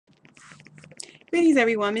Greetings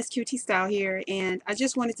everyone, Miss QT Style here, and I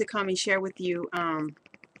just wanted to come and share with you,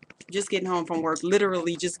 just getting home from work,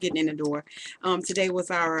 literally just getting in the door. Today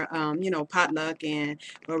was our, potluck, and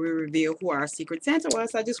where we reveal who our Secret Santa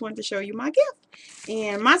was. So I just wanted to show you my gift.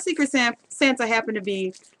 And my Secret Santa happened to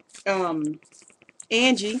be,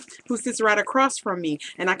 Angie, who sits right across from me.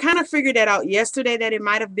 And I kind of figured that out yesterday that it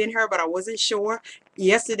might have been her, but I wasn't sure.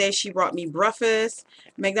 Yesterday she brought me breakfast,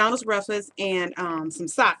 McDonald's breakfast, and some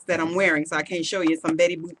socks that I'm wearing, so I can't show you, some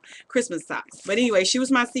Betty Boop Christmas socks. But anyway, she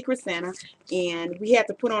was my Secret Santa, and we had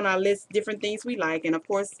to put on our list different things we like, and of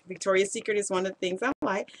course Victoria's Secret is one of the things I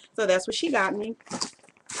like, so that's what she got me.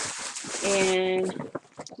 And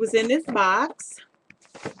it was in this box,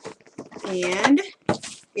 and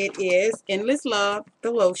it is Endless Love, the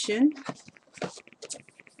lotion,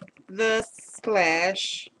 the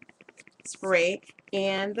splash spray,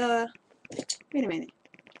 and the, wait a minute,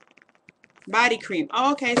 body cream.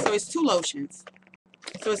 Oh, okay, so it's two lotions.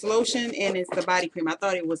 So it's lotion and it's the body cream. I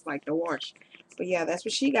thought it was like the wash. But yeah, that's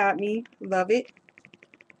what she got me. Love it.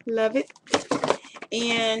 Love it.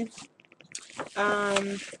 And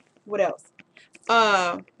what else?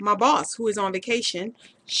 My boss, who is on vacation,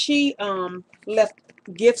 she left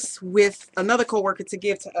gifts with another coworker to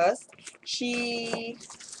give to us. She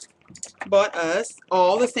bought us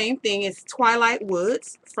all the same thing. It's Twilight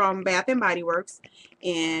Woods from Bath and Body Works,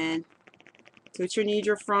 and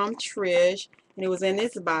Nidra from Trish, and it was in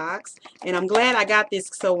this box. And I'm glad I got this,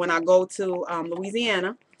 so when I go to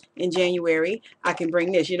Louisiana in January, I can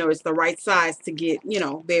bring this. You know, it's the right size to get, you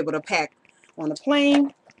know, be able to pack on the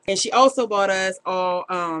plane. And she also bought us all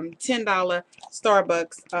 $10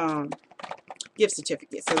 Starbucks gift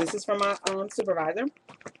certificates. So this is from my supervisor.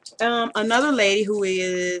 Another lady who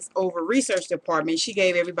is over research department, she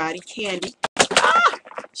gave everybody candy.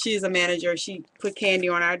 She's a manager. She put candy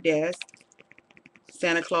on our desk.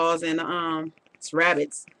 Santa Claus and it's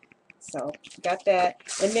rabbits. So got that.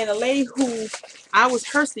 And then a lady who I was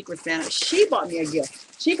her Secret Santa, she bought me a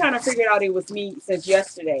gift. She kind of figured out it was me since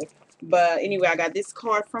yesterday. But anyway, I got this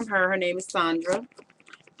card from her. Her name is Sandra.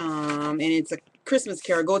 And it's a Christmas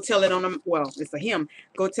carol. Go tell it on a, well, it's a hymn.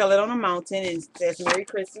 Go tell it on a mountain, and it says Merry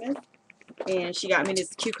Christmas. And she got me this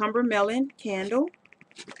cucumber melon candle.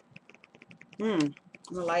 I'm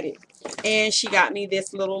gonna light it. And she got me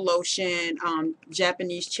this little lotion,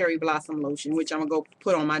 Japanese cherry blossom lotion, which I'm gonna go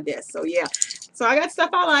put on my desk. So yeah, so I got stuff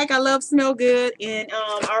I like. I love smell good, and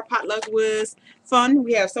our potluck was fun.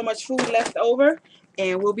 We have so much food left over,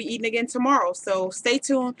 and we'll be eating again tomorrow. So stay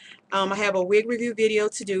tuned. I have a wig review video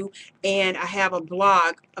to do, and I have a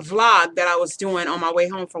vlog that I was doing on my way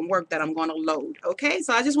home from work that I'm going to load. Okay,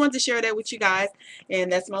 so I just wanted to share that with you guys,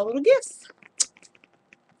 and that's my little gifts.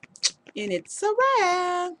 And it's a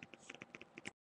wrap.